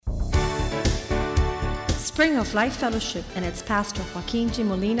Spring of Life Fellowship and its pastor Joaquin G.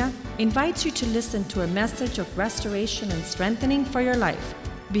 Molina invites you to listen to a message of restoration and strengthening for your life.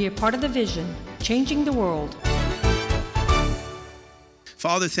 Be a part of the vision, changing the world.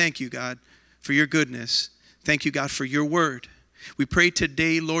 Father, thank you, God, for your goodness. Thank you, God, for your word. We pray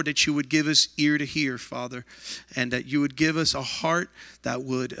today, Lord, that you would give us ear to hear, Father, and that you would give us a heart that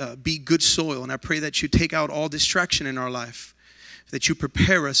would be good soil. And I pray that you take out all distraction in our life, that you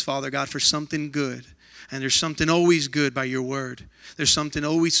prepare us, Father God, for something good. And there's something always good by your word. There's something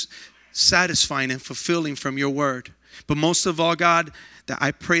always satisfying and fulfilling from your word. But most of all, God, that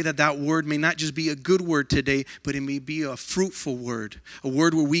I pray that that word may not just be a good word today, but it may be a fruitful word, a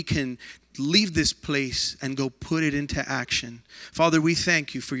word where we can leave this place and go put it into action. Father, we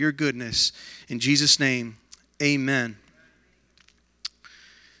thank you for your goodness. In Jesus' name, amen.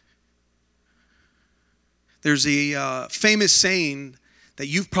 There's a famous saying that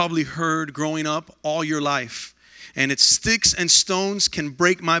you've probably heard growing up all your life. And it's, sticks and stones can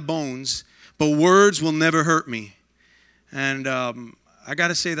break my bones, but words will never hurt me. And I got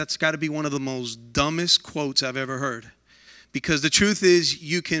to say, that's got to be one of the most dumbest quotes I've ever heard. Because the truth is,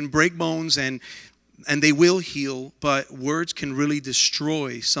 you can break bones and they will heal, but words can really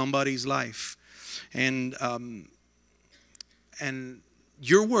destroy somebody's life. And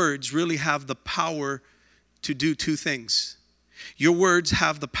your words really have the power to do two things. Your words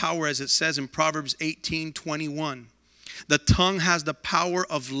have the power, as it says in Proverbs 18:21. The tongue has the power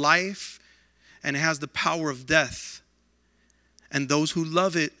of life and it has the power of death. And those who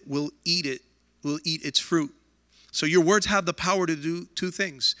love it will eat its fruit. So your words have the power to do two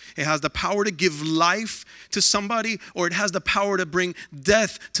things. It has the power to give life to somebody, or it has the power to bring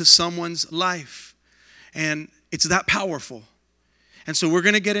death to someone's life. And it's that powerful. And so we're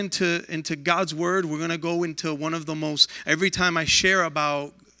going to get into God's word. We're going to go into one of the most, every time I share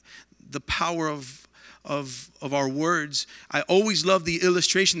about the power of our words, I always love the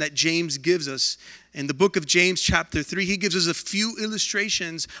illustration that James gives us. In the book of James chapter 3, he gives us a few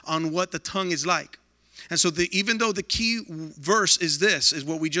illustrations on what the tongue is like. And so even though the key verse is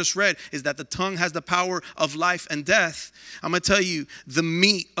what we just read, is that the tongue has the power of life and death, I'm going to tell you, the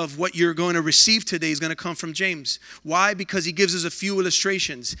meat of what you're going to receive today is going to come from James. Why? Because he gives us a few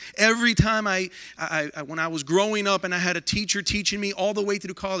illustrations. Every time when I was growing up and I had a teacher teaching me all the way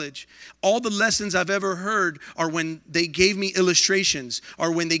through college, all the lessons I've ever heard are when they gave me illustrations,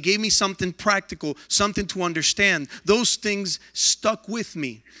 or when they gave me something practical, something to understand. Those things stuck with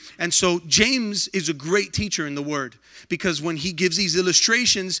me. And so James is a great teacher in the word, because when he gives these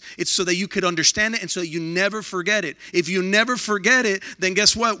illustrations, it's so that you could understand it and so that you never forget it. If you never forget it, then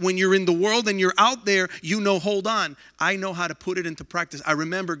guess what? When you're in the world and you're out there, you know, hold on, I know how to put it into practice. I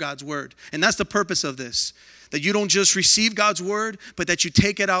remember God's word. And that's the purpose of this, that you don't just receive God's word, but that you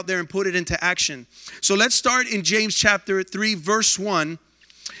take it out there and put it into action. So let's start in James chapter 3, verse 1.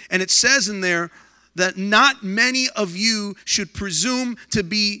 And it says in there that not many of you should presume to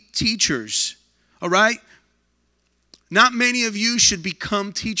be teachers. All right? Not many of you should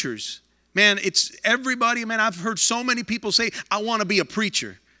become teachers. Man, it's everybody. Man, I've heard so many people say, I want to be a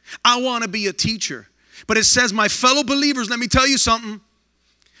preacher. I want to be a teacher. But it says, my fellow believers, let me tell you something.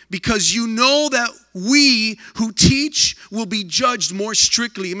 Because you know that we who teach will be judged more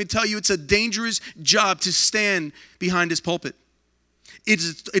strictly. Let me tell you, it's a dangerous job to stand behind this pulpit.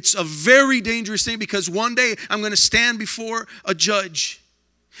 It's a very dangerous thing, because one day I'm going to stand before a judge.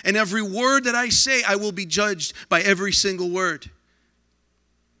 And every word that I say, I will be judged by every single word.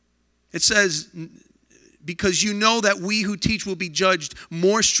 It says, because you know that we who teach will be judged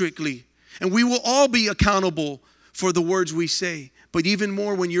more strictly. And we will all be accountable for the words we say. But even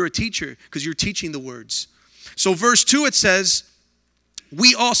more when you're a teacher, because you're teaching the words. So verse 2, it says,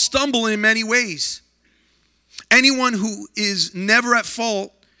 we all stumble in many ways. Anyone who is never at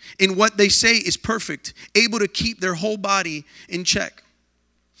fault in what they say is perfect, able to keep their whole body in check.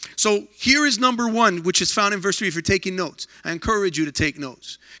 So here is number one, which is found in verse 3. If you're taking notes, I encourage you to take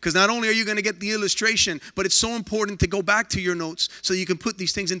notes. Because not only are you going to get the illustration, but it's so important to go back to your notes so you can put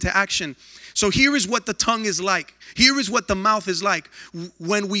these things into action. So here is what the tongue is like. Here is what the mouth is like.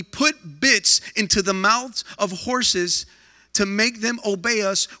 When we put bits into the mouths of horses to make them obey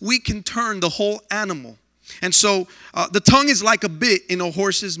us, we can turn the whole animal. And so the tongue is like a bit in a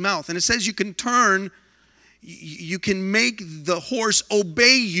horse's mouth. And it says you can make the horse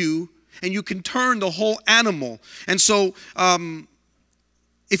obey you, and you can turn the whole animal. And so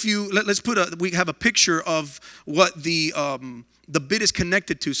we have a picture of what the bit is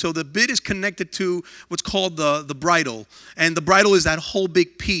connected to. So the bit is connected to what's called the bridle. And the bridle is that whole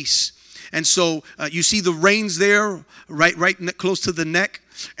big piece. And so you see the reins there, right close to the neck.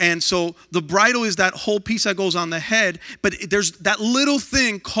 And so the bridle is that whole piece that goes on the head, but there's that little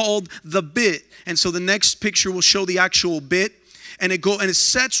thing called the bit. And so the next picture will show the actual bit, and it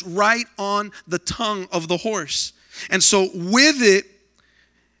sets right on the tongue of the horse. And so with it,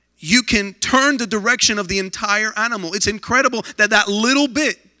 you can turn the direction of the entire animal. It's incredible that little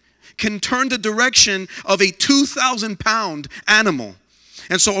bit can turn the direction of a 2,000-pound animal.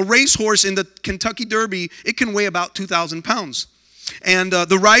 And so a racehorse in the Kentucky Derby, it can weigh about 2,000 pounds. And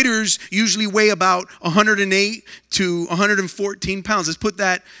the riders usually weigh about 108 to 114 pounds. Let's put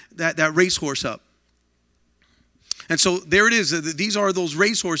that racehorse up. And so there it is. These are those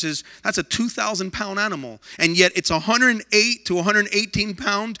racehorses. That's a 2,000-pound animal. And yet it's 108 to 118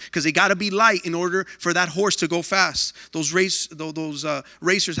 pound because they got to be light in order for that horse to go fast. Those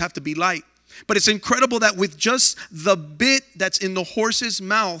racers have to be light. But it's incredible that with just the bit that's in the horse's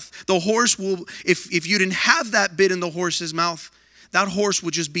mouth, the horse will, if you didn't have that bit in the horse's mouth, that horse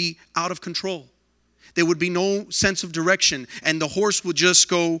would just be out of control. There would be no sense of direction, and the horse would just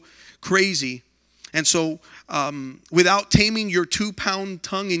go crazy. And so without taming your 2-pound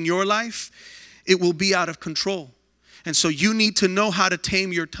tongue in your life, it will be out of control. And so you need to know how to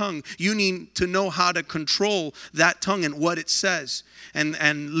tame your tongue. You need to know how to control that tongue and what it says. And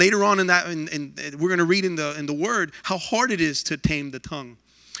later on in that, we're going to read in the Word how hard it is to tame the tongue.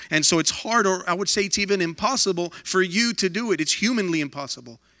 And so it's hard, or I would say it's even impossible for you to do it. It's humanly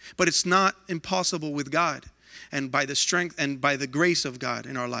impossible. But it's not impossible with God and by the strength and by the grace of God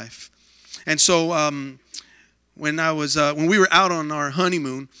in our life. And so when we were out on our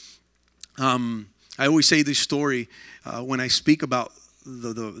honeymoon, I always say this story when I speak about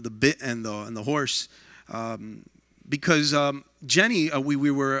the bit and the horse, because Jenny,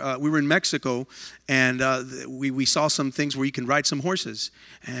 we were in Mexico, and we saw some things where you can ride some horses.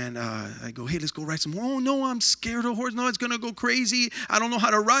 And I go, hey, let's go ride some. Oh no, I'm scared of horse. No, it's gonna go crazy. I don't know how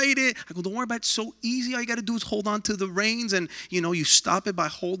to ride it. I go, don't worry about it. It's so easy. All you got to do is hold on to the reins, and you stop it by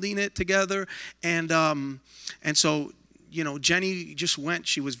holding it together. And so Jenny just went.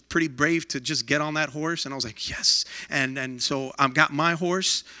 She was pretty brave to just get on that horse, and I was like, yes. And so I got my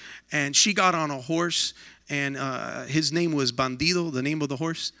horse, and she got on a horse. And his name was Bandido, the name of the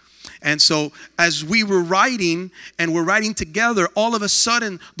horse. And so as we were riding, and we're riding together, all of a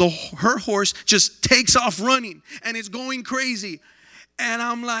sudden, her horse just takes off running, and it's going crazy. And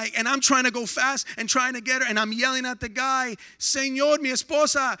I'm trying to go fast and trying to get her, and I'm yelling at the guy, Señor, mi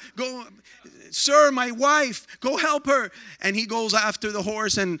esposa, go, sir, my wife, go help her. And he goes after the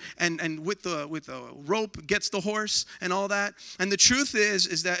horse and with the rope gets the horse and all that. And the truth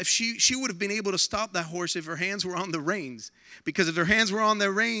is that if she would have been able to stop that horse if her hands were on the reins. Because if her hands were on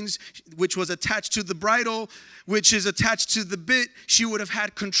the reins, which was attached to the bridle, which is attached to the bit, she would have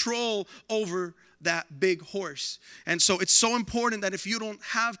had control over that big horse. And so it's so important that if you don't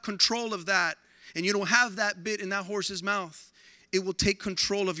have control of that, and you don't have that bit in that horse's mouth, it will take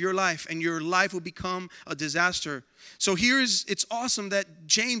control of your life, and your life will become a disaster. So it's awesome that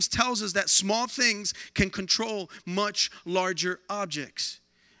James tells us that small things can control much larger objects.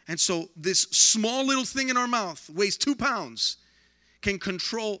 And so this small little thing in our mouth weighs 2 pounds, can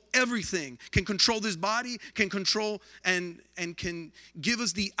control everything, can control this body, can control and can give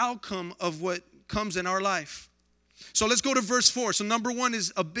us the outcome of what comes in our life. So let's go to verse 4. So number 1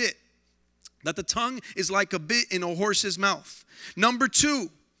 is a bit. That the tongue is like a bit in a horse's mouth. Number 2,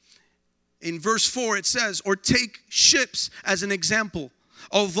 in verse 4 it says, or take ships as an example.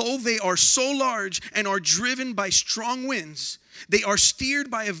 Although they are so large and are driven by strong winds, they are steered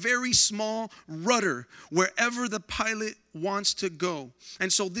by a very small rudder wherever the pilot wants to go.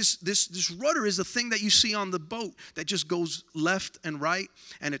 And so this rudder is the thing that you see on the boat that just goes left and right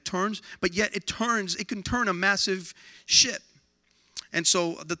and it turns, but yet it can turn a massive ship. And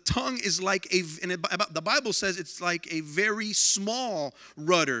so the tongue is like the Bible says it's like a very small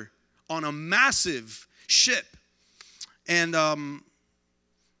rudder on a massive ship. And I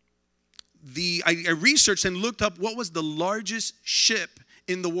researched and looked up what was the largest ship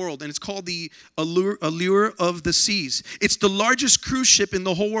in the world, and it's called the Allure of the Seas. It's the largest cruise ship in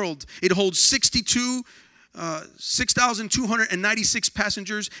the whole world. It holds 6,296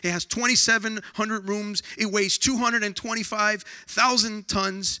 passengers. It has 2,700 rooms. It weighs 225,000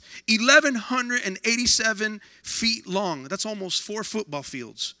 tons, 1,187 feet long. That's almost 4 football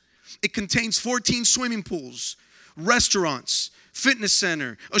fields. It contains 14 swimming pools, restaurants, fitness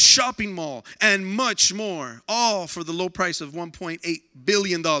center, a shopping mall, and much more, all for the low price of $1.8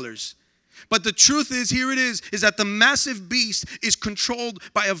 billion. But the truth is, here it is that the massive beast is controlled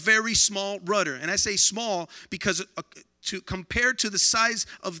by a very small rudder. And I say small because compared to the size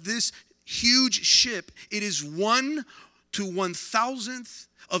of this huge ship, it is 1 to 1,000th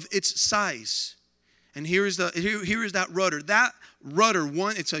of its size. And here is that rudder. That rudder,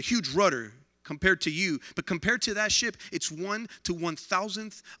 it's a huge rudder compared to you, but compared to that ship, it's 1 to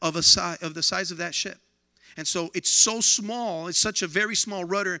 1,000th of the size of that ship. And so it's so small, it's such a very small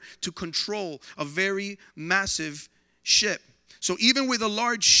rudder to control a very massive ship. So even with a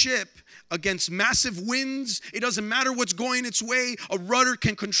large ship, against massive winds, it doesn't matter what's going its way, a rudder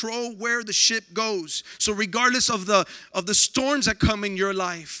can control where the ship goes. So regardless of the storms that come in your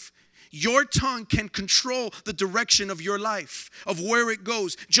life, your tongue can control the direction of your life, of where it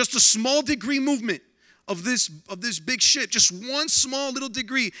goes. Just a small degree movement of this big ship, just one small little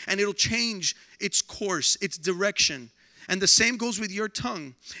degree, and it'll change its course, its direction. And the same goes with your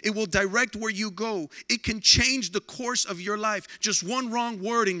tongue. It will direct where you go. It can change the course of your life. Just one wrong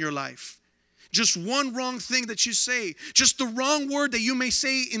word in your life. Just one wrong thing that you say. Just the wrong word that you may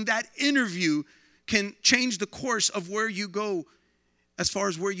say in that interview can change the course of where you go as far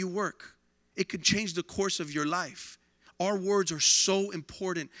as where you work. It can change the course of your life. Our words are so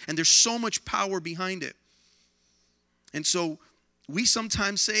important, and there's so much power behind it. And so we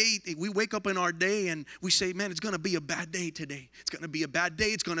sometimes say, we wake up in our day and we say, man, it's going to be a bad day today. It's going to be a bad day.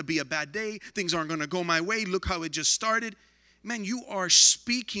 It's going to be a bad day. Things aren't going to go my way. Look how it just started. Man, you are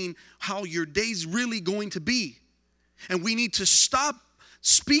speaking how your day's really going to be. And we need to stop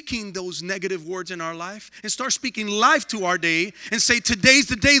speaking those negative words in our life and start speaking life to our day and say, today's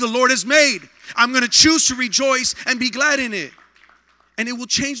the day the Lord has made. I'm going to choose to rejoice and be glad in it. And it will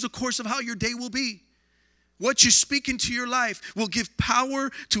change the course of how your day will be. What you speak into your life will give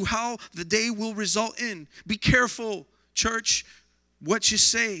power to how the day will result in. Be careful, church, what you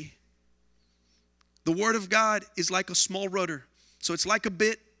say. The word of God is like a small rudder. So it's like a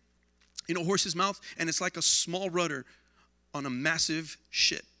bit in a horse's mouth, and it's like a small rudder on a massive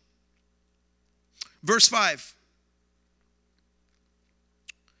ship. Verse 5.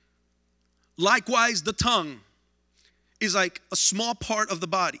 Likewise, the tongue is like a small part of the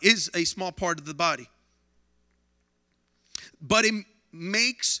body, but it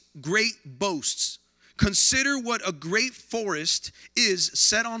makes great boasts. Consider what a great forest is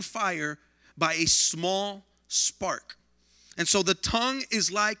set on fire by a small spark. And so the tongue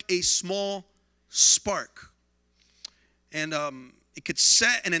is like a small spark. And it could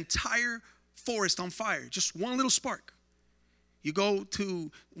set an entire forest on fire. Just one little spark. You go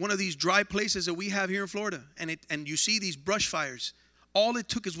to one of these dry places that we have here in Florida, and you see these brush fires. All it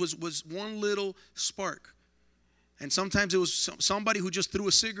took was one little spark. And sometimes it was somebody who just threw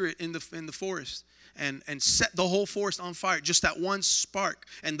a cigarette in the forest and set the whole forest on fire. Just that one spark.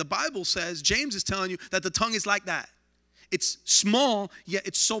 And the Bible says, James is telling you that the tongue is like that. It's small, yet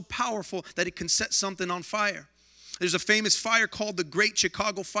it's so powerful that it can set something on fire. There's a famous fire called the Great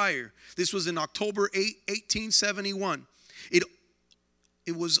Chicago Fire. This was in October 8, 1871.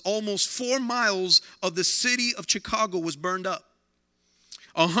 It was almost 4 miles of the city of Chicago was burned up.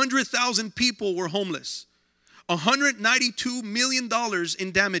 100,000 people were homeless. $192 million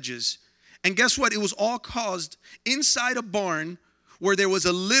in damages. And guess what? It was all caused inside a barn where there was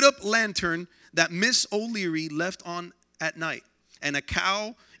a lit up lantern that Miss O'Leary left on at night. And a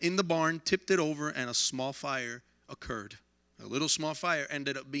cow in the barn tipped it over, and a small fire occurred. A little small fire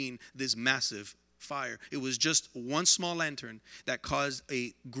ended up being this massive fire. It was just one small lantern that caused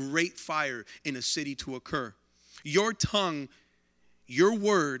a great fire in a city to occur. Your tongue, your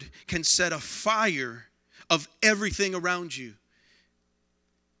word can set a fire of everything around you.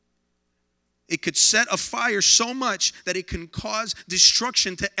 It could set a fire so much that it can cause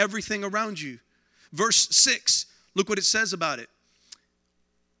destruction to everything around you. Verse 6, look what it says about it.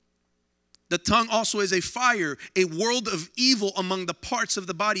 The tongue also is a fire, a world of evil among the parts of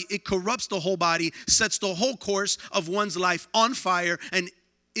the body. It corrupts the whole body, sets the whole course of one's life on fire, and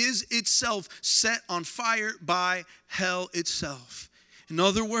is itself set on fire by hell itself. In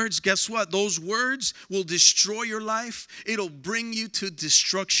other words, guess what? Those words will destroy your life. It'll bring you to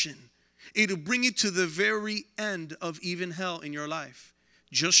destruction. It'll bring you to the very end of even hell in your life.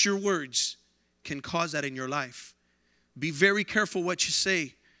 Just your words can cause that in your life. Be very careful what you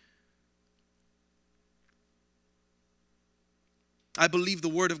say. I believe the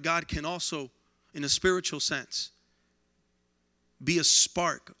word of God can also, in a spiritual sense, be a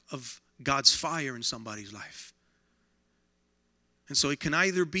spark of God's fire in somebody's life. And so it can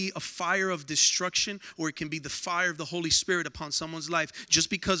either be a fire of destruction, or it can be the fire of the Holy Spirit upon someone's life, just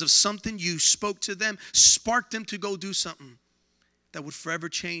because of something you spoke to them, sparked them to go do something that would forever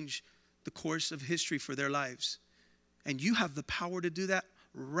change the course of history for their lives. And you have the power to do that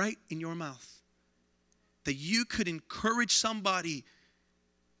right in your mouth. That you could encourage somebody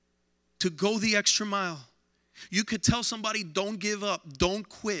to go the extra mile. You could tell somebody, don't give up, don't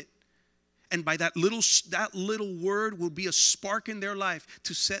quit. And by that little word will be a spark in their life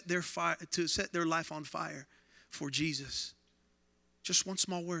to set their life on fire for Jesus. Just one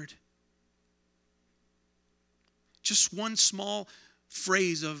small word. Just one small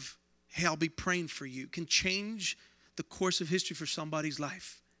phrase of, hey, I'll be praying for you, can change the course of history for somebody's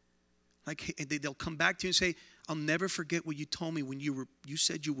life. Like, hey, they'll come back to you and say, I'll never forget what you told me when you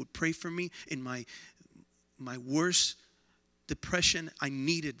said you would pray for me in my worst depression. I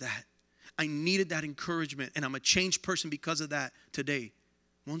needed that. I needed that encouragement, and I'm a changed person because of that today.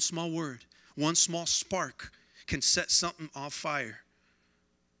 One small word, one small spark can set something on fire.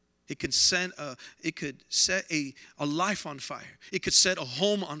 It could set a life on fire. It could set a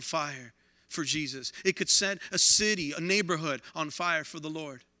home on fire for Jesus. It could set a city, a neighborhood on fire for the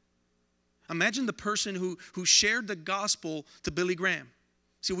Lord. Imagine the person who shared the gospel to Billy Graham.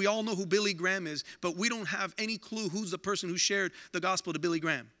 See, we all know who Billy Graham is, but we don't have any clue who's the person who shared the gospel to Billy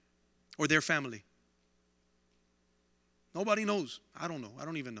Graham or their family. Nobody knows. I don't know. I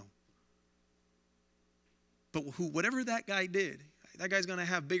don't even know. But whatever that guy did, that guy's going to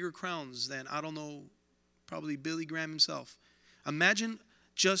have bigger crowns than, I don't know, probably Billy Graham himself. Imagine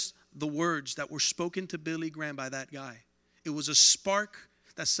just the words that were spoken to Billy Graham by that guy. It was a spark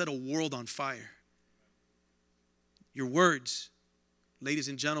that set a world on fire. Your words, ladies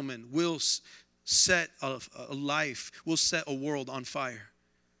and gentlemen, will set a life, will set a world on fire.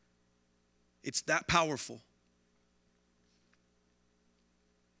 It's that powerful.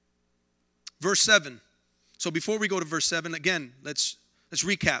 Verse 7. So before we go to verse 7, again, let's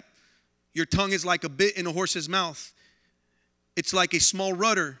recap. Your tongue is like a bit in a horse's mouth. It's like a small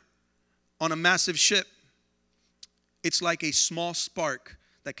rudder on a massive ship. It's like a small spark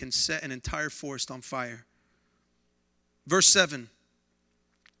that can set an entire forest on fire. Verse 7.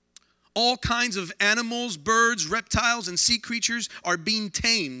 All kinds of animals, birds, reptiles, and sea creatures are being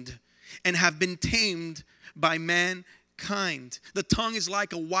tamed and have been tamed by mankind. The tongue is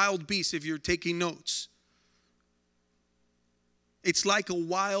like a wild beast, if you're taking notes. It's like a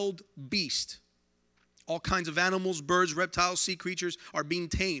wild beast. All kinds of animals, birds, reptiles, sea creatures are being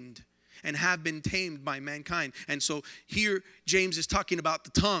tamed and have been tamed by mankind. And so here James is talking about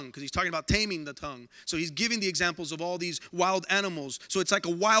the tongue, because he's talking about taming the tongue. So he's giving the examples of all these wild animals. So it's like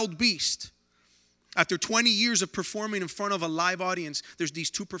a wild beast. After 20 years of performing in front of a live audience, there's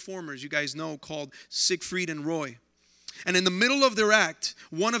these two performers you guys know called Siegfried and Roy. And in the middle of their act,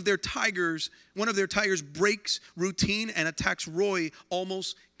 one of their tigers breaks routine and attacks Roy,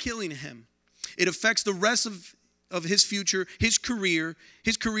 almost killing him. It affects the rest of his future, his career.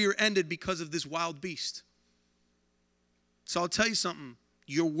 His career ended because of this wild beast. So I'll tell you something.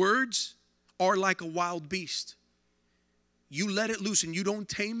 Your words are like a wild beast. You let it loose and you don't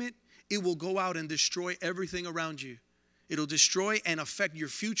tame it, it will go out and destroy everything around you. It'll destroy and affect your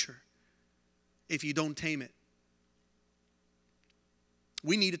future if you don't tame it.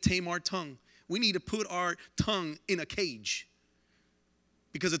 We need to tame our tongue. We need to put our tongue in a cage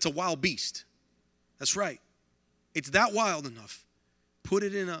because it's a wild beast. That's right. It's that wild enough. Put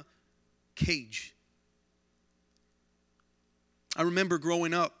it in a cage. I remember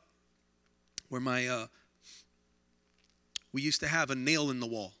growing up where we used to have a nail in the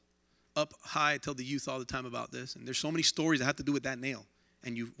wall. Up high, I tell the youth all the time about this. And there's so many stories that have to do with that nail.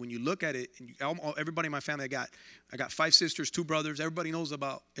 And when you look at it, and everybody in my family, I got 5 sisters, 2 brothers. Everybody knows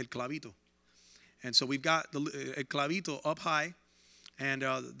about El Clavito. And so we've got El Clavito up high. And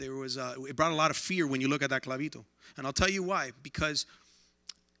it brought a lot of fear when you look at that clavito. And I'll tell you why. Because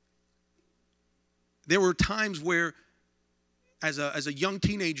there were times where, as a young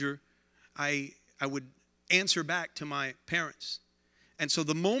teenager, I would answer back to my parents. And so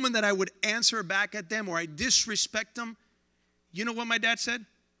the moment that I would answer back at them or I disrespect them, you know what my dad said?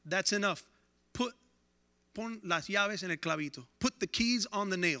 That's enough. Pon las llaves en el clavito. Put the keys on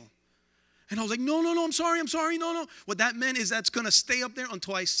the nail. And I was like, no, I'm sorry, no. What that meant is that's going to stay up there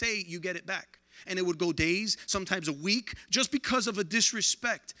until I say you get it back. And it would go days, sometimes a week, just because of a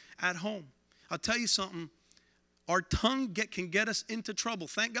disrespect at home. I'll tell you something. Our tongue can get us into trouble.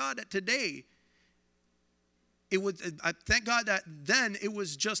 Thank God that today, thank God that then it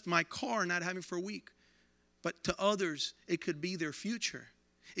was just my car not having for a week. But to others, it could be their future.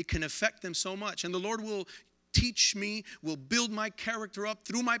 It can affect them so much. And the Lord will teach me, will build my character up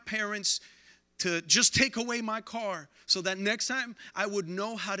through my parents to just take away my car so that next time I would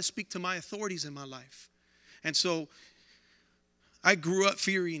know how to speak to my authorities in my life. And so I grew up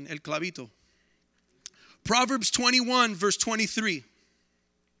fearing El Clavito. Proverbs 21, verse 23.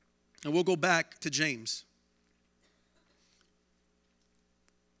 And we'll go back to James.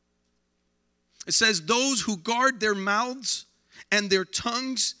 It says, those who guard their mouths and their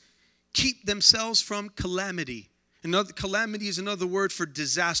tongues keep themselves from calamity. Calamity is another word for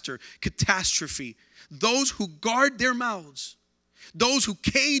disaster, catastrophe. Those who guard their mouths, those who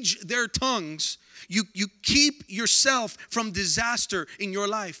cage their tongues, you keep yourself from disaster in your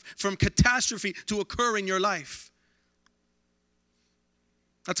life, from catastrophe to occur in your life.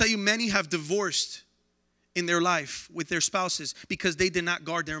 I'll tell you, many have divorced in their life with their spouses because they did not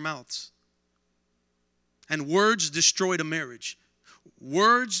guard their mouths. And words destroyed a marriage.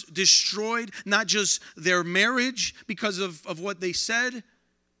 Words destroyed not just their marriage because of what they said,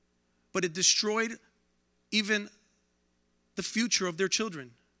 but it destroyed even the future of their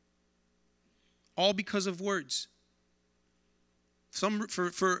children. All because of words. There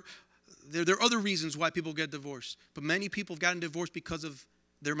are other reasons why people get divorced, but many people have gotten divorced because of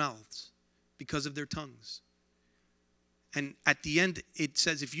their mouths, because of their tongues. And at the end, it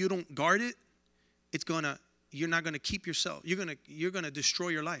says if you don't guard it, you're not gonna keep yourself. You're gonna destroy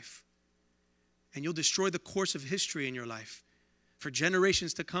your life, and you'll destroy the course of history in your life for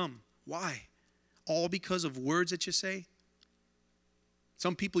generations to come. Why? All because of words that you say.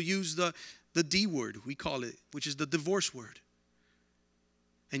 Some people use the D word, we call it, which is the divorce word.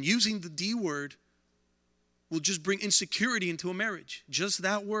 And using the D word will just bring insecurity into a marriage. Just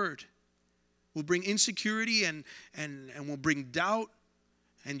that word will bring insecurity and will bring doubt,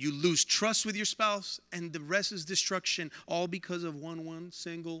 and you lose trust with your spouse, and the rest is destruction, all because of one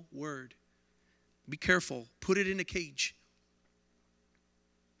single word. Be careful. Put it in a cage.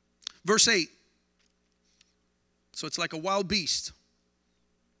 Verse 8. So it's like a wild beast.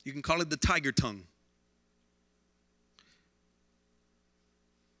 You can call it the tiger tongue.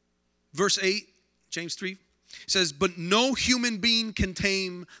 Verse 8, James 3, says, but no human being can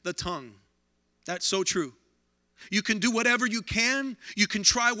tame the tongue. That's so true. You can do whatever you can. You can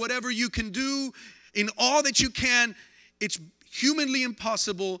try whatever you can do. In all that you can, it's humanly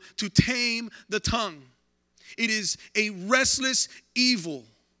impossible to tame the tongue. It is a restless evil.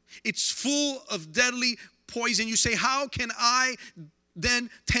 It's full of deadly poison. You say, how can I then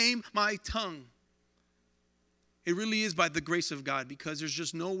tame my tongue? It really is by the grace of God, because there's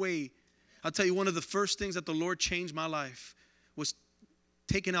just no way. I'll tell you, one of the first things that the Lord changed my life was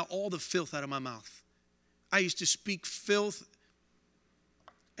taking out all the filth out of my mouth. I used to speak filth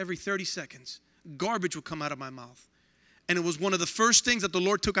every 30 seconds. Garbage would come out of my mouth. And it was one of the first things that the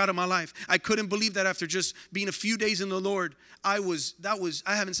Lord took out of my life. I couldn't believe that after just being a few days in the Lord, I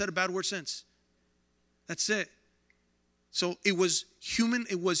haven't said a bad word since. That's it. So it was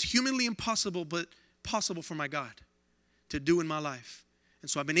humanly impossible, but possible for my God to do in my life. And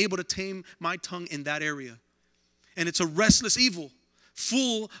so I've been able to tame my tongue in that area. And it's a restless evil,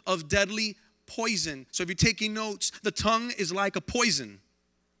 full of deadly poison. So if you're taking notes, the tongue is like a poison.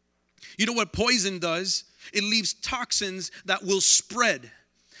 You know what poison does? It leaves toxins that will spread.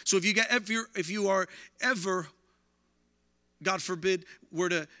 So if you are ever, God forbid, were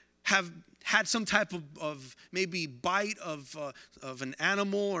to have had some type of maybe bite of an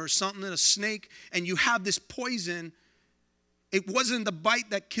animal or something, a snake, and you have this poison, it wasn't the bite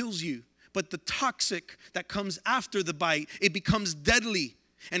that kills you, but the toxic that comes after the bite. It becomes deadly.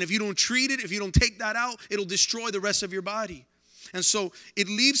 And if you don't treat it, if you don't take that out, it'll destroy the rest of your body. And so it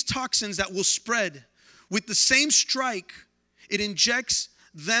leaves toxins that will spread. With the same strike, it injects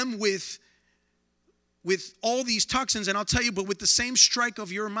them with all these toxins. And I'll tell you, but with the same strike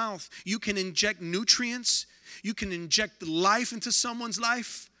of your mouth, you can inject nutrients. You can inject life into someone's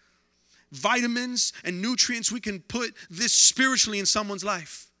life. Vitamins and nutrients. We can put this spiritually in someone's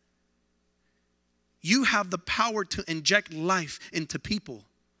life. You have the power to inject life into people.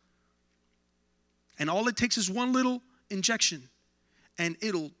 And all it takes is one little injection, and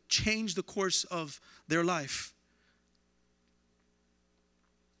it'll change the course of their life.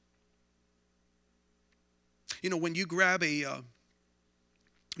 You know, when you grab a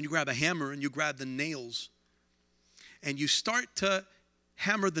hammer and you grab the nails, and you start to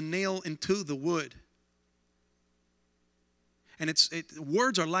hammer the nail into the wood, and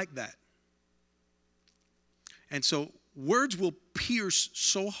words are like that. And so words will pierce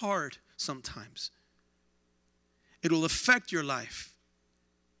so hard sometimes. It'll affect your life.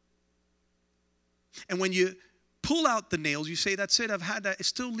 And when you pull out the nails, you say, that's it, I've had that. It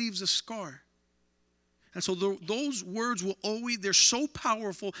still leaves a scar. And so those words will always, they're so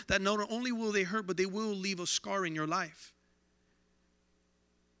powerful that not only will they hurt, but they will leave a scar in your life.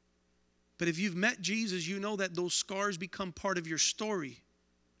 But if you've met Jesus, you know that those scars become part of your story.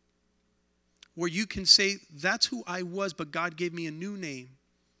 Where you can say, that's who I was, but God gave me a new name.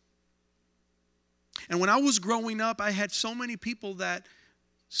 And when I was growing up, I had so many people that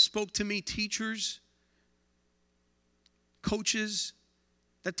spoke to me, teachers, coaches,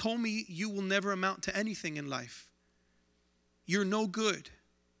 that told me you will never amount to anything in life. You're no good.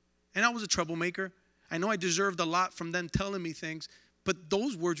 And I was a troublemaker. I know I deserved a lot from them telling me things, but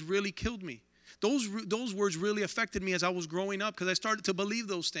those words really killed me. Those words really affected me as I was growing up because I started to believe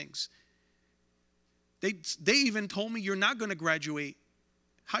those things. They even told me you're not going to graduate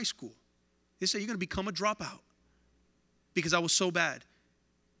high school. They said you're going to become a dropout because I was so bad.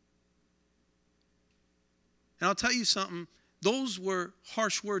 And I'll tell you something, those were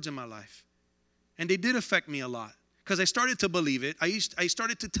harsh words in my life. And they did affect me a lot because I started to believe it. I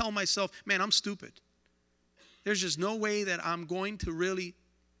started to tell myself, man, I'm stupid. There's just no way that I'm going to really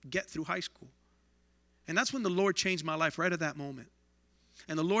get through high school. And that's when the Lord changed my life, right at that moment.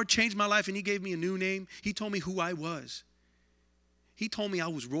 And the Lord changed my life and He gave me a new name. He told me who I was. He told me I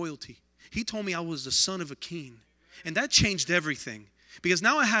was royalty. He told me I was the son of a king. And that changed everything because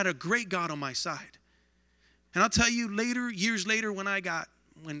now I had a great God on my side. And I'll tell you later, years later, when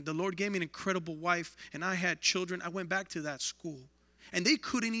the Lord gave me an incredible wife and I had children, I went back to that school. And they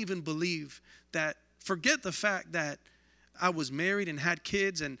couldn't even believe that, forget the fact that I was married and had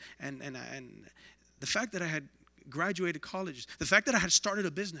kids and the fact that I had graduated college, the fact that I had started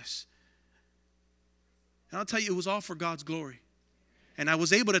a business. And I'll tell you, it was all for God's glory. And I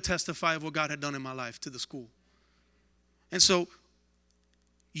was able to testify of what God had done in my life to the school. And so,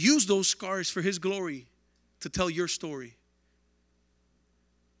 use those scars for His glory to tell your story.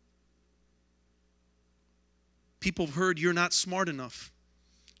 People have heard you're not smart enough.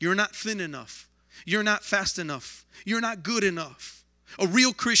 You're not thin enough. You're not fast enough. You're not good enough. A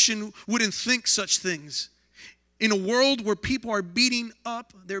real Christian wouldn't think such things. In a world where people are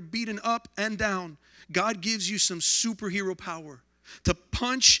they're beaten up and down, God gives you some superhero power to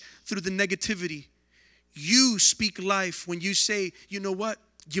punch through the negativity. You speak life when you say, you know what?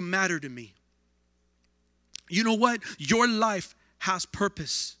 You matter to me. You know what? Your life has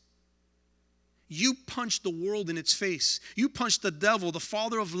purpose. You punch the world in its face. You punch the devil, the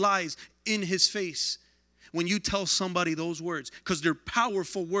father of lies, in his face when you tell somebody those words because they're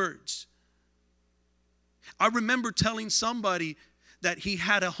powerful words. I remember telling somebody that he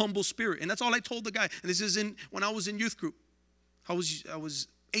had a humble spirit, and that's all I told the guy. And this is when I was in youth group. I was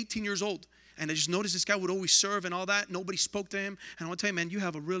 18 years old, and I just noticed this guy would always serve and all that. Nobody spoke to him, and I want to tell you, man, you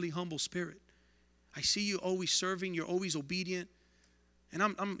have a really humble spirit. I see you always serving. You're always obedient, and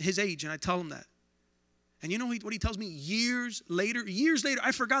I'm his age, and I tell him that. And you know what he tells me years later,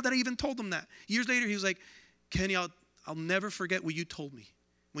 I forgot that I even told him that. Years later, he was like, Kenny, I'll never forget what you told me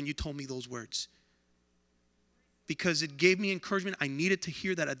when you told me those words. Because it gave me encouragement. I needed to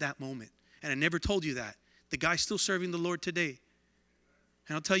hear that at that moment. And I never told you that. The guy's still serving the Lord today.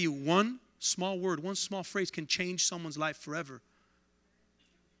 And I'll tell you, one small word, one small phrase can change someone's life forever.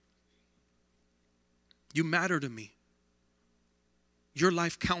 You matter to me. Your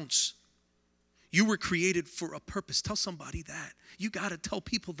life counts. You were created for a purpose. Tell somebody that. You got to tell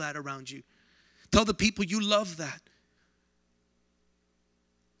people that around you. Tell the people you love that.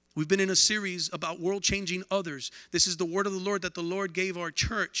 We've been in a series about world-changing others. This is the word of the Lord that the Lord gave our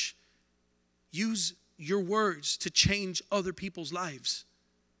church. Use your words to change other people's lives.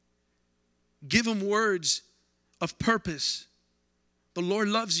 Give them words of purpose. The Lord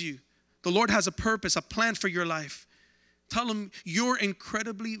loves you. The Lord has a purpose, a plan for your life. Tell them you're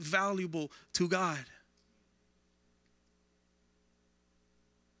incredibly valuable to God.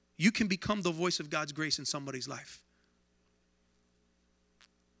 You can become the voice of God's grace in somebody's life.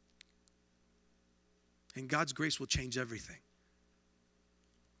 And God's grace will change everything.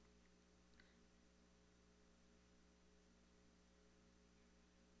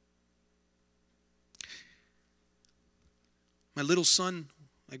 My little son,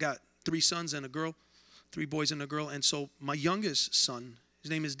 I got 3 sons and a girl, 3 boys and a girl. And so my youngest son, his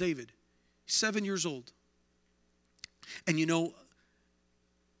name is David. He's 7 years old. And you know,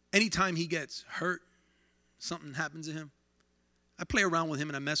 anytime he gets hurt, something happens to him, I play around with him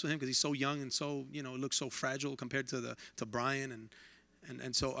and I mess with him because he's so young and so, looks so fragile compared to Brian.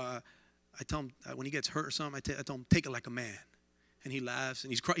 And so I tell him when he gets hurt or something, I tell him, take it like a man. And he laughs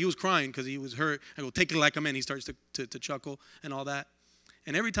and he was crying because he was hurt. I go, take it like a man. He starts to chuckle and all that.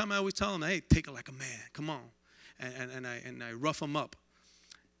 And every time I always tell him, hey, take it like a man. Come on. And I rough him up.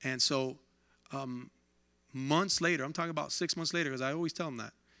 And so months later, I'm talking about 6 months later because I always tell him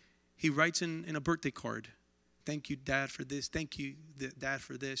that. He writes in a birthday card, thank you, Dad, for this. Thank you, Dad,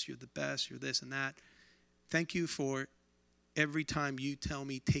 for this. You're the best. You're this and that. Thank you for every time you tell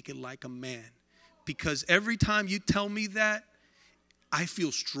me take it like a man. Because every time you tell me that, I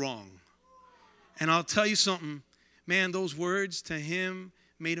feel strong. And I'll tell you something, man, those words to him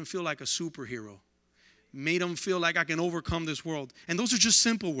made him feel like a superhero. Made him feel like I can overcome this world. And those are just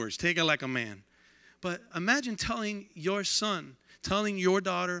simple words. Take it like a man. But imagine telling your son, telling your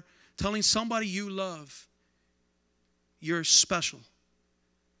daughter, telling somebody you love, you're special.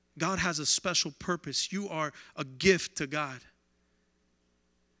 God has a special purpose. You are a gift to God.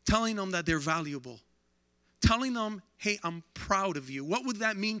 Telling them that they're valuable. Telling them, hey, I'm proud of you. What would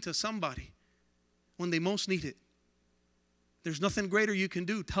that mean to somebody when they most need it? There's nothing greater you can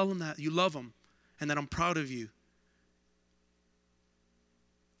do. Tell them that you love them and that I'm proud of you.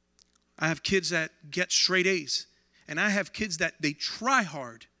 I have kids that get straight A's. And I have kids that they try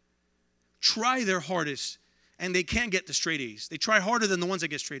hard, try their hardest, and they can't get the straight A's. They try harder than the ones that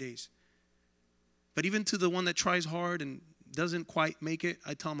get straight A's. But even to the one that tries hard and doesn't quite make it,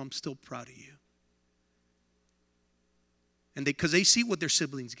 I tell them I'm still proud of you. And because they see what their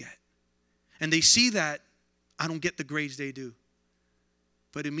siblings get. And they see that I don't get the grades they do.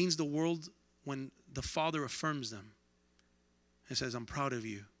 But it means the world when the Father affirms them and says, I'm proud of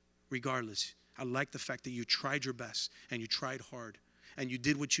you, regardless. I like the fact that you tried your best and you tried hard and you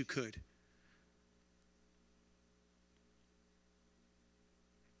did what you could.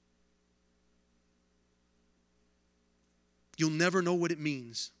 You'll never know what it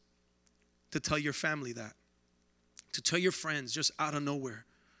means to tell your family that. To tell your friends just out of nowhere,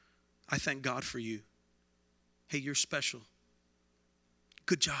 I thank God for you. Hey, you're special.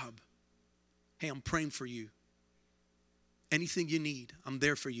 Good job. Hey, I'm praying for you. Anything you need, I'm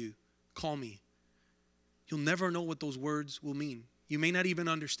there for you. Call me. You'll never know what those words will mean. You may not even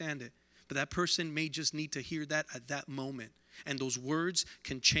understand it, but that person may just need to hear that at that moment. And those words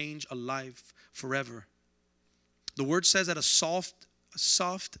can change a life forever. The word says that a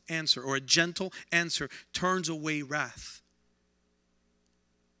soft answer or a gentle answer turns away wrath.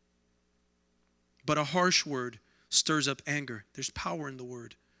 But a harsh word stirs up anger. There's power in the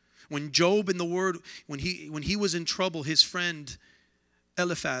word. When Job in the word, when he was in trouble, his friend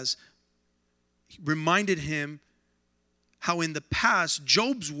Eliphaz reminded him how in the past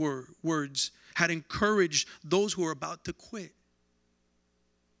Job's words had encouraged those who were about to quit.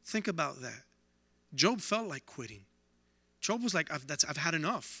 Think about that. Job felt like quitting. Job was like, I've had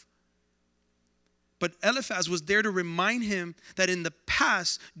enough. But Eliphaz was there to remind him that in the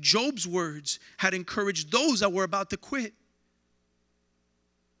past, Job's words had encouraged those that were about to quit.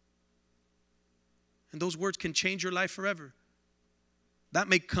 And those words can change your life forever. That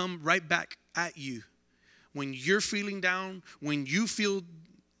may come right back at you. When you're feeling down, when you feel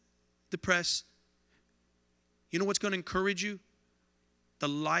depressed, you know what's going to encourage you? The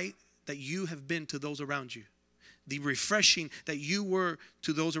light that you have been to those around you. The refreshing that you were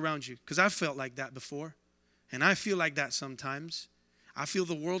to those around you. Because I felt like that before. And I feel like that sometimes. I feel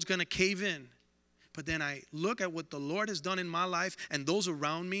the world's going to cave in. But then I look at what the Lord has done in my life and those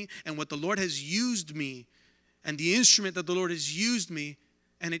around me and what the Lord has used me and the instrument that the Lord has used me,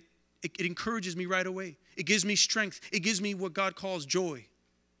 and it encourages me right away. It gives me strength. It gives me what God calls joy.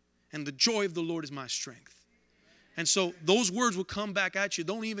 And the joy of the Lord is my strength. And so those words will come back at you.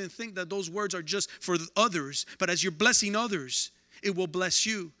 Don't even think that those words are just for others, but as you're blessing others, it will bless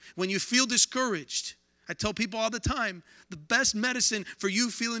you. When you feel discouraged, I tell people all the time, the best medicine for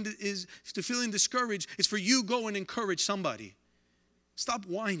you feeling discouraged is for you go and encourage somebody. Stop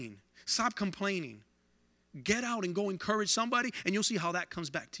whining. Stop complaining. Get out and go encourage somebody, and you'll see how that comes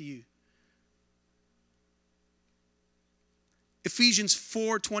back to you. Ephesians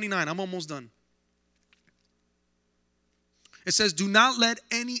 4:29. I'm almost done. It says, do not let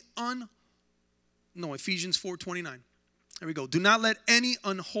any Ephesians 4:29. There we go. Do not let any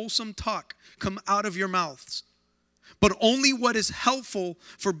unwholesome talk come out of your mouths, but only what is helpful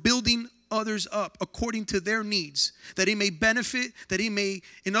for building others up according to their needs, that he may benefit,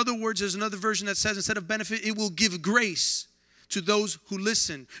 in other words, there's another version that says instead of benefit, it will give grace to those who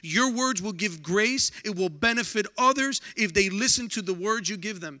listen. Your words will give grace. It will benefit others if they listen to the words you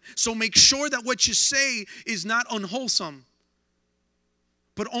give them. So make sure that what you say is not unwholesome,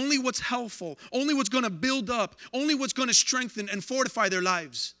 but only what's helpful, only what's going to build up, only what's going to strengthen and fortify their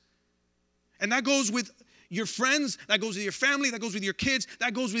lives. And that goes with your friends, that goes with your family, that goes with your kids,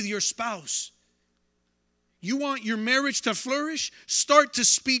 that goes with your spouse. You want your marriage to flourish? Start to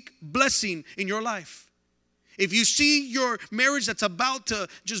speak blessing in your life. If you see your marriage that's about to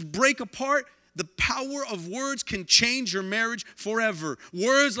just break apart, the power of words can change your marriage forever.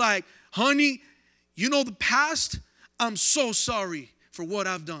 Words like, honey, you know the past? I'm so sorry for what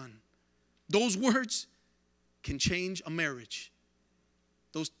I've done. Those words can change a marriage.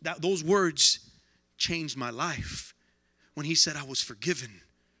 Those words changed my life. When he said I was forgiven,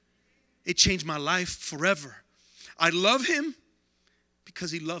 it changed my life forever. I love him,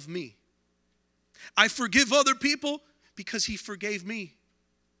 because he loved me. I forgive other people because he forgave me.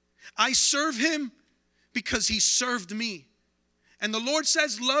 I serve him because he served me. And the Lord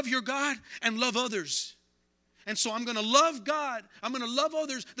says, love your God and love others. And so I'm going to love God. I'm going to love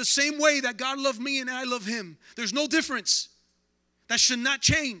others the same way that God loved me and I love him. There's no difference. That should not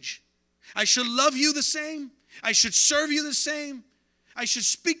change. I should love you the same. I should serve you the same. I should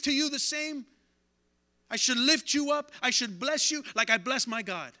speak to you the same. I should lift you up. I should bless you like I bless my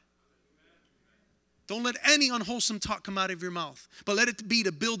God. Don't let any unwholesome talk come out of your mouth, but let it be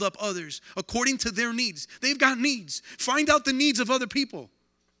to build up others according to their needs. They've got needs. Find out the needs of other people.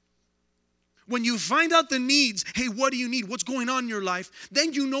 When you find out the needs, hey, what do you need? What's going on in your life?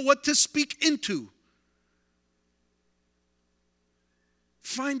 Then you know what to speak into.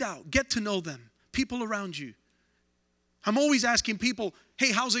 Find out. Get to know them. People around you. I'm always asking people,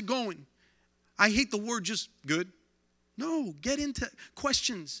 hey, how's it going? I hate the word just good. No, get into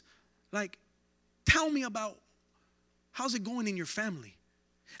questions like, tell me about how's it going in your family?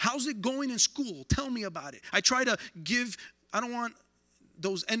 How's it going in school? Tell me about it. I try to give, I don't want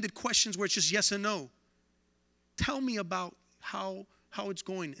those ended questions where it's just yes and no. Tell me about how it's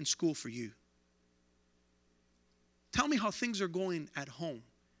going in school for you. Tell me how things are going at home.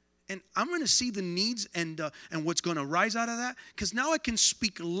 And I'm going to see the needs and what's going to rise out of that, because now I can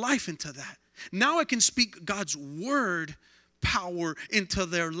speak life into that. Now I can speak God's word power into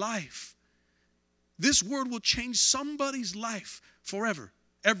their life. This word will change somebody's life forever.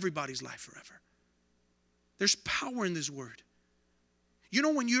 Everybody's life forever. There's power in this word. You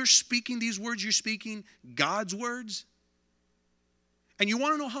know, when you're speaking these words, you're speaking God's words. And you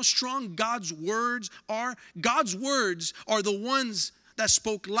want to know how strong God's words are? God's words are the ones that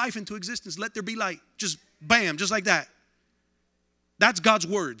spoke life into existence. Let there be light. Just bam, just like that. That's God's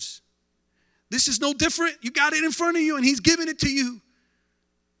words. This is no different. You got it in front of you and he's giving it to you.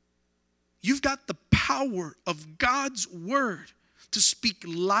 You've got the power of God's word to speak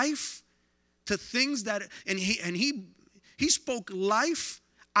life to things that, and he spoke life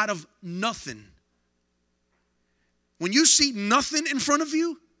out of nothing. When you see nothing in front of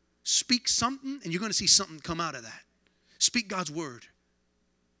you, speak something and you're going to see something come out of that. Speak God's word.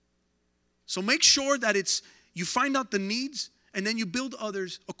 So make sure that you find out the needs and then you build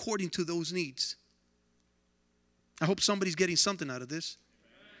others according to those needs. I hope somebody's getting something out of this.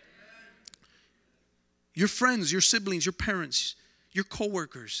 Your friends, your siblings, your parents, your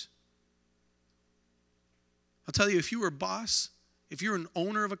coworkers. I'll tell you, if you're a boss, if you're an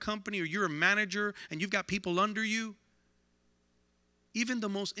owner of a company or you're a manager and you've got people under you, even the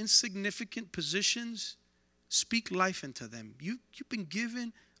most insignificant positions, speak life into them. You've been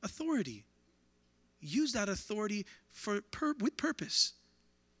given authority. Use that authority with purpose.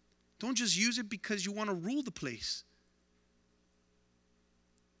 Don't just use it because you want to rule the place.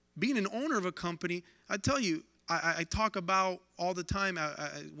 Being an owner of a company, I tell you, I talk about all the time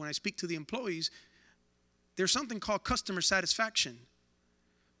when I speak to the employees, there's something called customer satisfaction.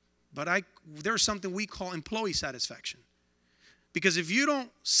 But there's something we call employee satisfaction. Because if you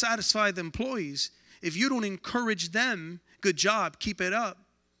don't satisfy the employees, if you don't encourage them, good job, keep it up,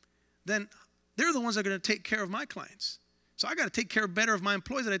 then they're the ones that are going to take care of my clients. So I got to take care better of my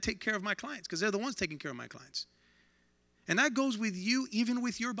employees than I take care of my clients, because they're the ones taking care of my clients. And that goes with you, even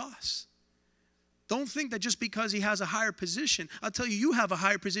with your boss. Don't think that just because he has a higher position, I'll tell you, you have a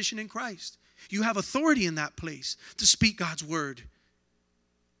higher position in Christ. You have authority in that place to speak God's word.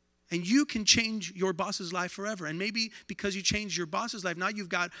 And you can change your boss's life forever. And maybe because you changed your boss's life, now you've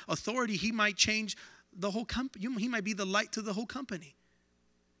got authority. He might change the whole company. He might be the light to the whole company.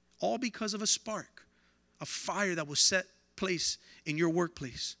 All because of a spark, a fire that was set place in your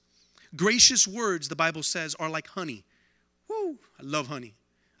workplace. Gracious words, the Bible says, are like honey. Woo, I love honey.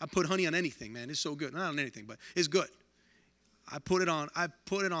 I put honey on anything, man. It's so good. Not on anything, but it's good. I put it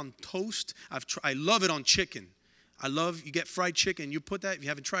on toast. I love it on chicken. You get fried chicken. You put that, if you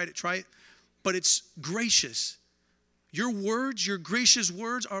haven't tried it, try it. But it's gracious. Your words, your gracious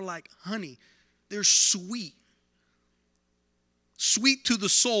words are like honey. They're sweet. Sweet to the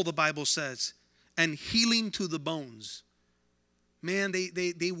soul, the Bible says, and healing to the bones. Man,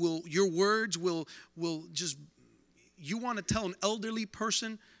 they will, your words will just, you want to tell an elderly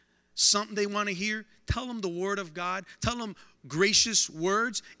person something they want to hear, tell them the word of God, tell them gracious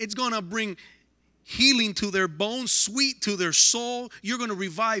words. It's going to bring healing to their bones, sweet to their soul. You're going to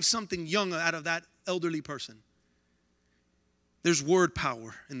revive something young out of that elderly person. There's word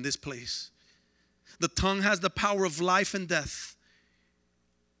power in this place. The tongue has the power of life and death.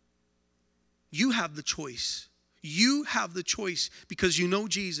 You have the choice. You have the choice, because you know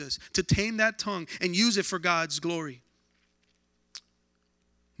Jesus, to tame that tongue and use it for God's glory.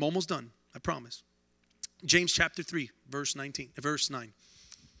 I'm almost done, I promise. James chapter 3, verse 9.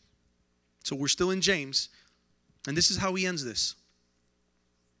 So we're still in James, and this is how he ends this.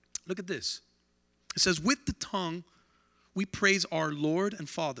 Look at this. It says, with the tongue, we praise our Lord and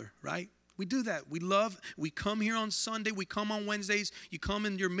Father, right? We do that. We come here on Sunday. We come on Wednesdays. You come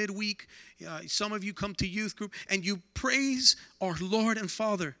in your midweek. Some of you come to youth group, and you praise our Lord and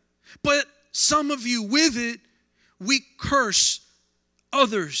Father. But some of you, with it, we curse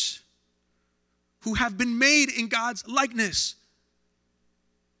others who have been made in God's likeness.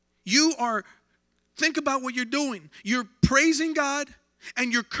 Think about what you're doing. You're praising God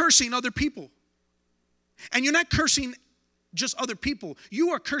and you're cursing other people. And you're not cursing just other people. You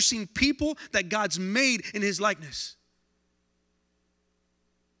are cursing people that God's made in his likeness.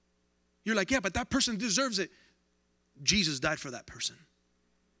 You're like, yeah, but that person deserves it. Jesus died for that person.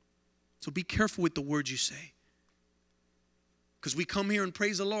 So be careful with the words you say. Because we come here and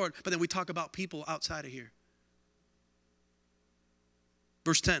praise the Lord, but then we talk about people outside of here.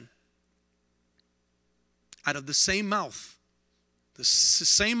 Verse 10. Out of the same mouth,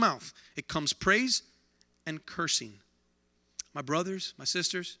 it comes praise and cursing. My brothers, my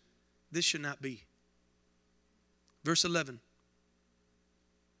sisters, this should not be. Verse 11.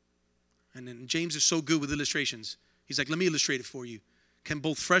 And then James is so good with illustrations. He's like, let me illustrate it for you. Can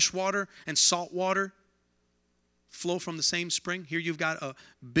both fresh water and salt water flow from the same spring? Here you've got a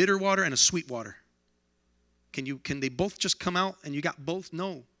bitter water and a sweet water. Can they both just come out and you got both?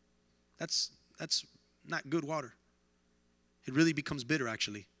 No. That's not good water. It really becomes bitter,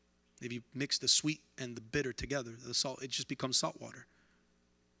 actually. If you mix the sweet and the bitter together, the salt, it just becomes salt water.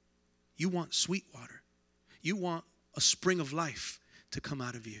 You want sweet water. You want a spring of life to come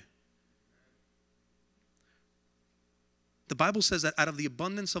out of you. The Bible says that out of the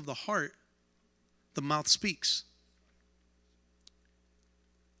abundance of the heart, the mouth speaks.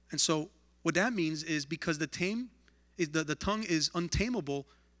 And so what that means is because the tongue is untamable,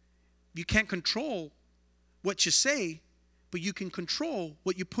 you can't control what you say, but you can control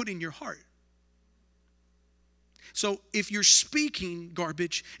what you put in your heart. So if you're speaking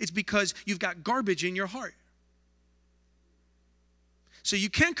garbage, it's because you've got garbage in your heart. So you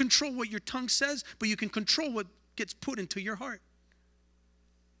can't control what your tongue says, but you can control what gets put into your heart.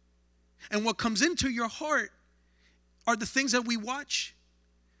 And what comes into your heart are the things that we watch,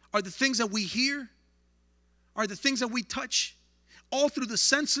 are the things that we hear, are the things that we touch. All through the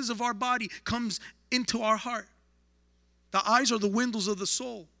senses of our body comes into our heart. The eyes are the windows of the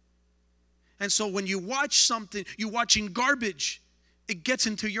soul. And so when you watch something, you're watching garbage, it gets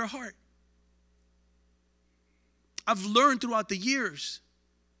into your heart. I've learned throughout the years,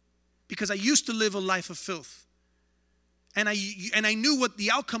 because I used to live a life of filth. And I knew what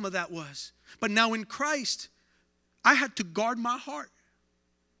the outcome of that was. But now in Christ, I had to guard my heart.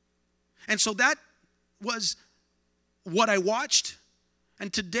 And so that was what I watched.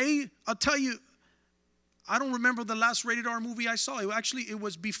 And today, I'll tell you, I don't remember the last rated R movie I saw. It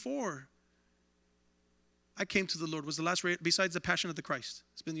was before I came to the Lord. It was the last rated, besides The Passion of the Christ.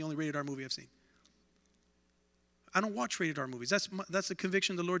 It's been the only rated R movie I've seen. I don't watch rated R movies. That's the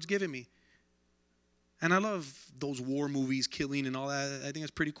conviction the Lord's given me. And I love those war movies, killing and all that. I think it's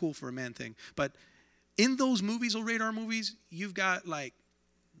pretty cool for a man thing. But in those movies, those rated R movies, you've got like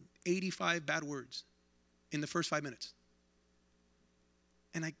 85 bad words in the first 5 minutes.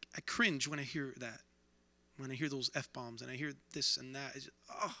 And I cringe when I hear that. When I hear those F-bombs and I hear this and that.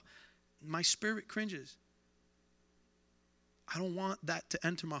 My spirit cringes. I don't want that to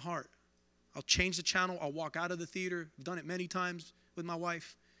enter my heart. I'll change the channel. I'll walk out of the theater. I've done it many times with my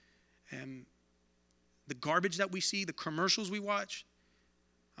wife. And the garbage that we see, the commercials we watch,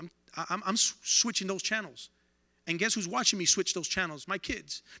 I'm switching those channels. And guess who's watching me switch those channels? My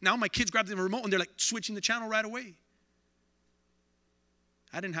kids. Now my kids grab the remote and they're like switching the channel right away.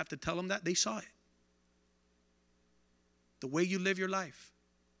 I didn't have to tell them that. They saw it. The way you live your life.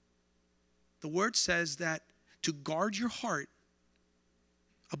 The word says that to guard your heart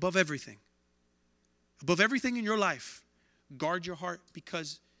above everything. Above everything in your life, guard your heart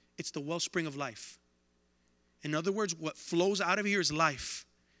because it's the wellspring of life. In other words, what flows out of here is life.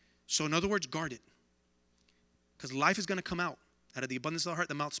 So in other words, guard it. Because life is going to come out. Out of the abundance of the heart,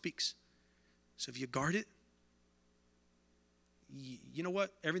 the mouth speaks. So if you guard it, you know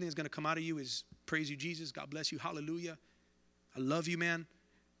what? Everything that's going to come out of you is praise you, Jesus. God bless you. Hallelujah. I love you, man.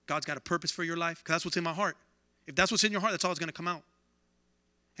 God's got a purpose for your life because that's what's in my heart. If that's what's in your heart, that's all that's going to come out.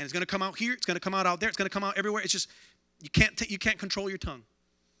 And it's going to come out here. It's going to come out there. It's going to come out everywhere. It's just, you can't control your tongue.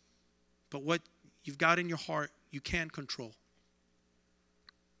 But what you've got in your heart, you can control.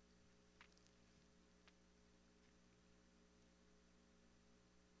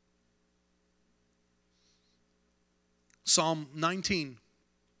 Psalm 19,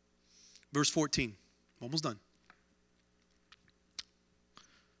 verse 14. Almost done.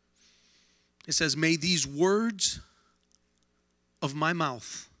 It says, may these words of my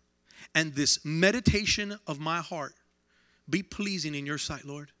mouth and this meditation of my heart be pleasing in your sight,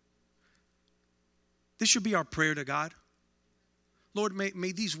 Lord. This should be our prayer to God. Lord,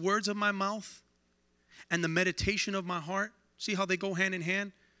 may these words of my mouth and the meditation of my heart, see how they go hand in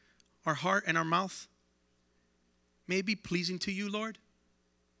hand, our heart and our mouth, may it be pleasing to you, Lord.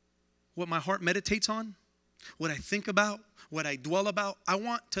 What my heart meditates on, what I think about, what I dwell about, I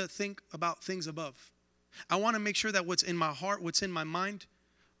want to think about things above. I want to make sure that what's in my heart, what's in my mind,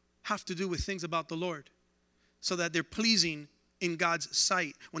 have to do with things about the Lord, so that they're pleasing in God's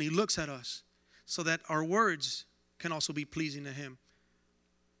sight when He looks at us, so that our words can also be pleasing to Him.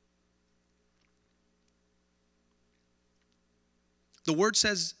 The word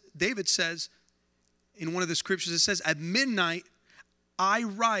says, David says in one of the scriptures, it says, at midnight I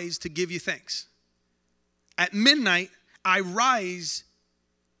rise to give you thanks. At midnight I rise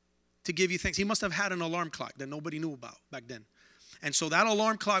to give you thanks. He must have had an alarm clock that nobody knew about back then. And so that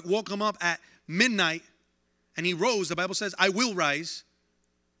alarm clock woke him up at midnight, and he rose. The Bible says, I will rise,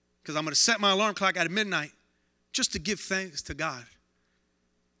 because I'm going to set my alarm clock at midnight just to give thanks to God.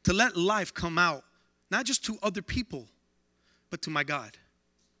 To let life come out, not just to other people, but to my God.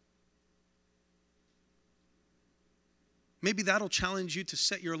 Maybe that'll challenge you to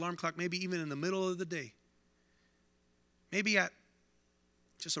set your alarm clock, maybe even in the middle of the day. Maybe at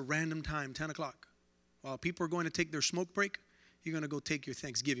just a random time, 10 o'clock. While people are going to take their smoke break, you're going to go take your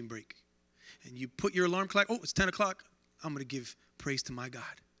Thanksgiving break. And you put your alarm clock, oh, it's 10 o'clock. I'm going to give praise to my God.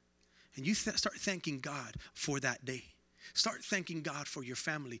 And you start thanking God for that day. Start thanking God for your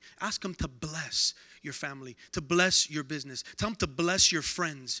family. Ask Him to bless your family, to bless your business. Tell Him to bless your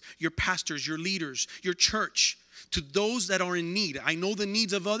friends, your pastors, your leaders, your church, to those that are in need. I know the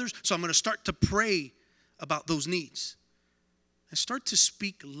needs of others, so I'm going to start to pray about those needs. And start to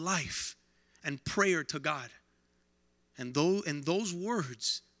speak life and prayer to God. And those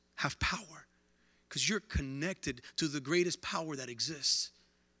words have power, because you're connected to the greatest power that exists.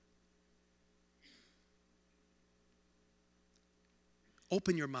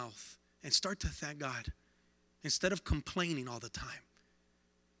 Open your mouth and start to thank God instead of complaining all the time.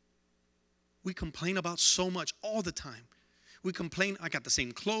 We complain about so much all the time. We complain, I got the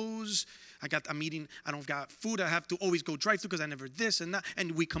same clothes, I'm eating, I don't got food, I have to always go drive through because I never this and that.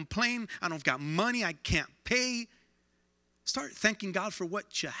 And we complain, I don't got money, I can't pay. Start thanking God for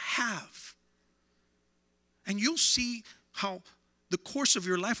what you have. And you'll see how the course of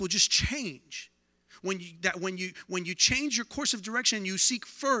your life will just change. When you change your course of direction, you seek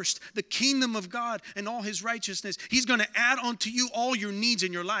first the kingdom of God and all His righteousness, He's going to add onto you all your needs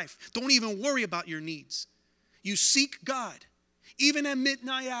in your life. Don't even worry about your needs. You seek God, even at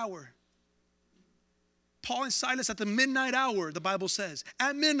midnight hour. Paul and Silas at the midnight hour, the Bible says.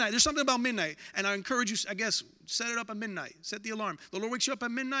 At midnight, there's something about midnight. And I encourage you, I guess, set it up at midnight. Set the alarm. The Lord wakes you up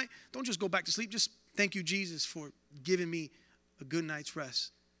at midnight. Don't just go back to sleep. Just thank you, Jesus, for giving me a good night's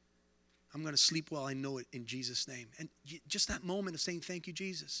rest. I'm going to sleep well, I know it, in Jesus' name. And just that moment of saying, thank you,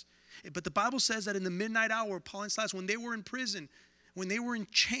 Jesus. But the Bible says that in the midnight hour, Paul and Silas, when they were in prison, when they were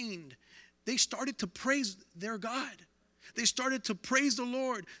chained, they started to praise their God. They started to praise the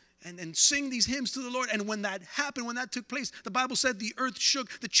Lord and sing these hymns to the Lord. And when that happened, when that took place, the Bible said the earth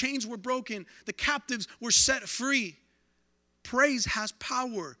shook, the chains were broken, the captives were set free. Praise has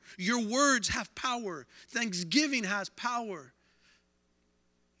power. Your words have power. Thanksgiving has power.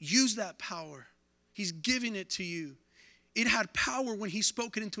 Use that power. He's giving it to you. It had power when He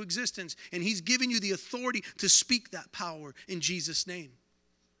spoke it into existence, and He's giving you the authority to speak that power in Jesus' name.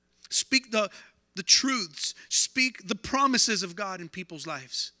 Speak the truths. Speak the promises of God in people's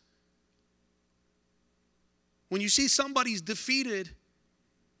lives. When you see somebody's defeated,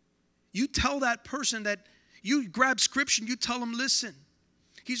 you tell that person that you grab scripture and you tell them, listen,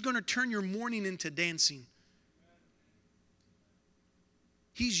 He's going to turn your mourning into dancing.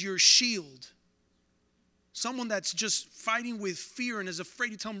 He's your shield. Someone that's just fighting with fear and is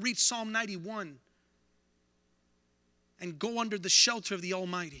afraid, you tell them, read Psalm 91 and go under the shelter of the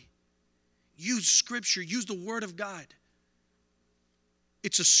Almighty. Use scripture, use the word of God.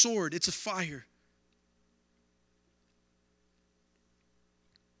 It's a sword, it's a fire.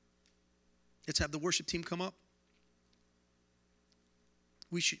 Let's have the worship team come up.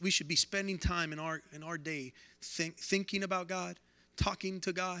 We should be spending time in our day thinking about God, talking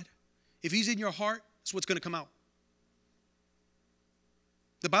to God. If He's in your heart, that's what's going to come out.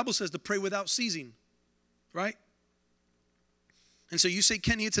 The Bible says to pray without ceasing, right? And so you say,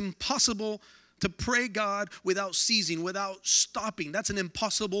 Kenny, it's impossible to pray God without ceasing, without stopping. That's an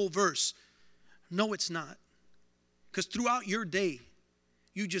impossible verse. No, it's not. Because throughout your day,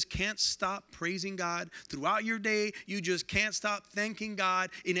 you just can't stop praising God. Throughout your day, you just can't stop thanking God.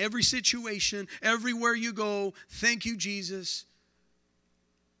 In every situation, everywhere you go, thank you, Jesus.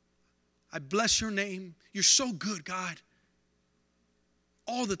 I bless your name. You're so good, God.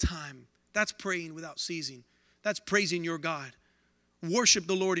 All the time. That's praying without ceasing. That's praising your God. Worship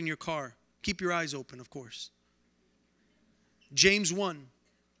the Lord in your car. Keep your eyes open, of course. James 1,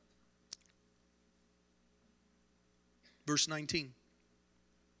 verse 19.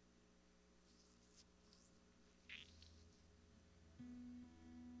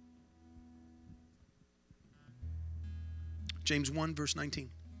 James 1, verse 19.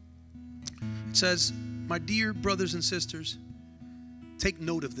 It says, my dear brothers and sisters, take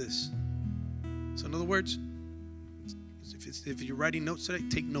note of this. So in other words, if you're writing notes today,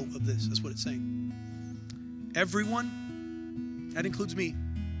 take note of this. That's what it's saying. Everyone, that includes me,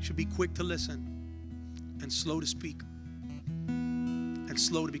 should be quick to listen and slow to speak and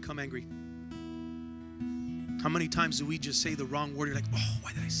slow to become angry. How many times do we just say the wrong word? You're like, oh,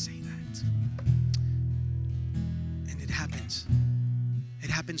 why did I say that? And it happens. It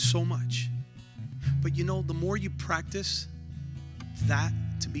happens so much. But you know, the more you practice that,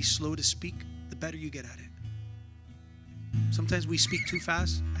 to be slow to speak, the better you get at it. Sometimes we speak too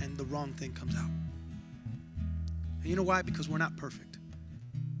fast and the wrong thing comes out. And you know why? Because we're not perfect.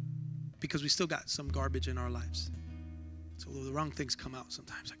 Because we still got some garbage in our lives. So the wrong things come out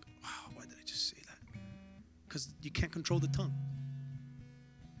sometimes. Like, wow, why did I just say that? Because you can't control the tongue.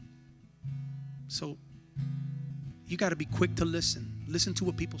 So you got to be quick to listen. Listen to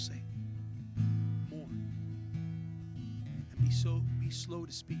what people say. More. And be slow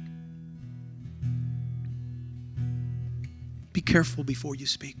to speak. Be careful before you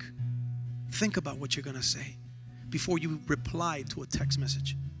speak. Think about what you're going to say before you reply to a text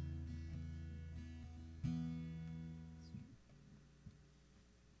message.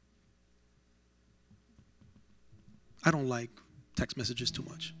 I don't like text messages too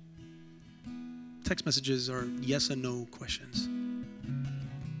much. Text messages are yes and no questions.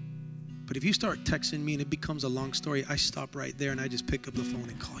 But if you start texting me and it becomes a long story, I stop right there and I just pick up the phone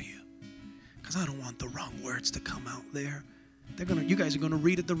and call you. Because I don't want the wrong words to come out there. You guys are going to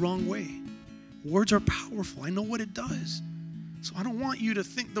read it the wrong way. Words are powerful. I know what it does. So I don't want you to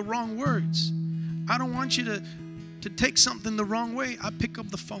think the wrong words. I don't want you to take something the wrong way. I pick up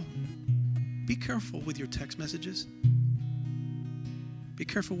the phone. Be careful with your text messages. Be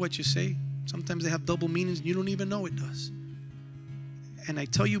careful what you say. Sometimes they have double meanings and you don't even know it does. And I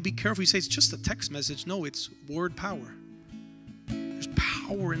tell you, be careful. You say it's just a text message. No, it's word power. There's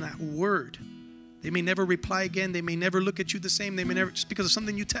power in that word. They may never reply again. They may never look at you the same. They may never, just because of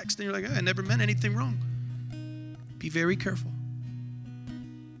something you text and you're like, I never meant anything wrong. Be very careful.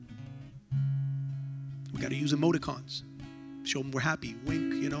 We got to use emoticons. Show them we're happy.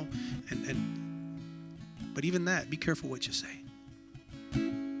 Wink, you know. But even that, be careful what you say.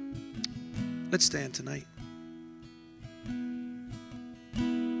 Let's stand tonight.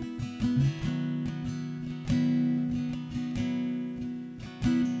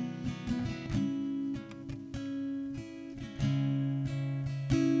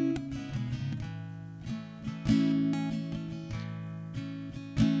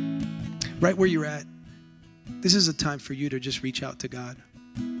 Right where you're at, this is a time for you to just reach out to God.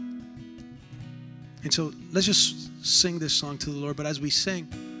 And so let's just sing this song to the Lord. But as we sing,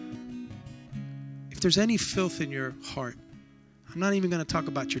 if there's any filth in your heart, I'm not even going to talk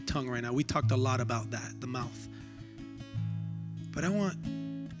about your tongue right now. We talked a lot about that, the mouth. But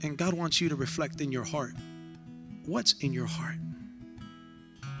and God wants you to reflect in your heart. What's in your heart?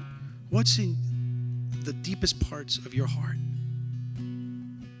 What's in the deepest parts of your heart?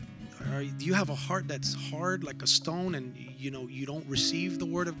 Do you have a heart that's hard like a stone, and you don't receive the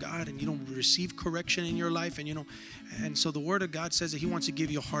word of God, and you don't receive correction in your life, and so the word of God says that he wants to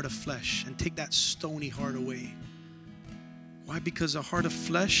give you a heart of flesh and take that stony heart away. Why? Because a heart of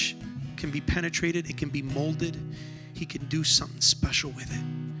flesh can be penetrated, it can be molded, he can do something special with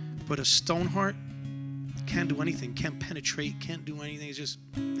it. But a stone heart can't do anything, can't penetrate, can't do anything. It's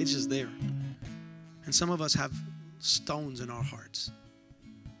just there. And some of us have stones in our hearts.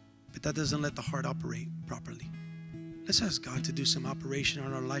 But that doesn't let the heart operate properly. Let's ask God to do some operation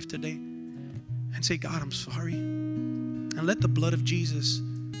on our life today and say, God, I'm sorry. And let the blood of Jesus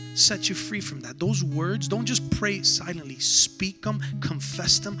set you free from that. Those words, don't just pray silently. Speak them,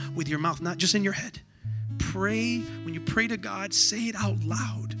 confess them with your mouth, not just in your head. Pray. When you pray to God, say it out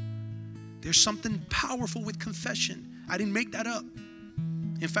loud. There's something powerful with confession. I didn't make that up.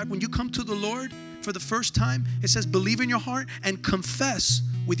 In fact, when you come to the Lord for the first time, it says, believe in your heart and confess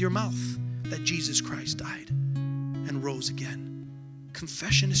with your mouth that Jesus Christ died and rose again.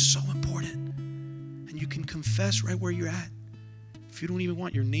 Confession is so important. And you can confess right where you're at. If you don't even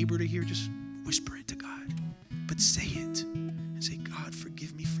want your neighbor to hear, just whisper it to God. But say it and say, God,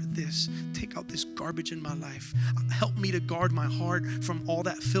 forgive me for this. Take out this garbage in my life. Help me to guard my heart from all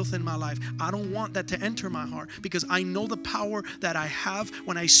that filth in my life. I don't want that to enter my heart because I know the power that I have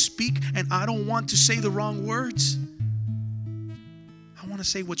when I speak, and I don't want to say the wrong words. I want to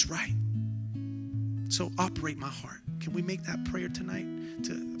say what's right. So operate my heart. Can we make that prayer tonight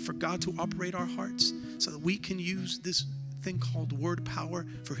for God to operate our hearts so that we can use this thing called word power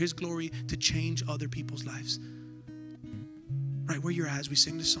for His glory to change other people's lives? Right where you're at as we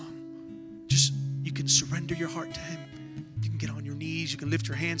sing this song, just you can surrender your heart to Him. You can get on your knees. You can lift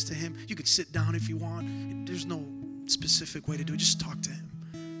your hands to Him. You can sit down if you want. There's no specific way to do it. Just talk to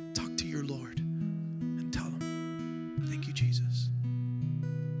Him. Talk to your Lord.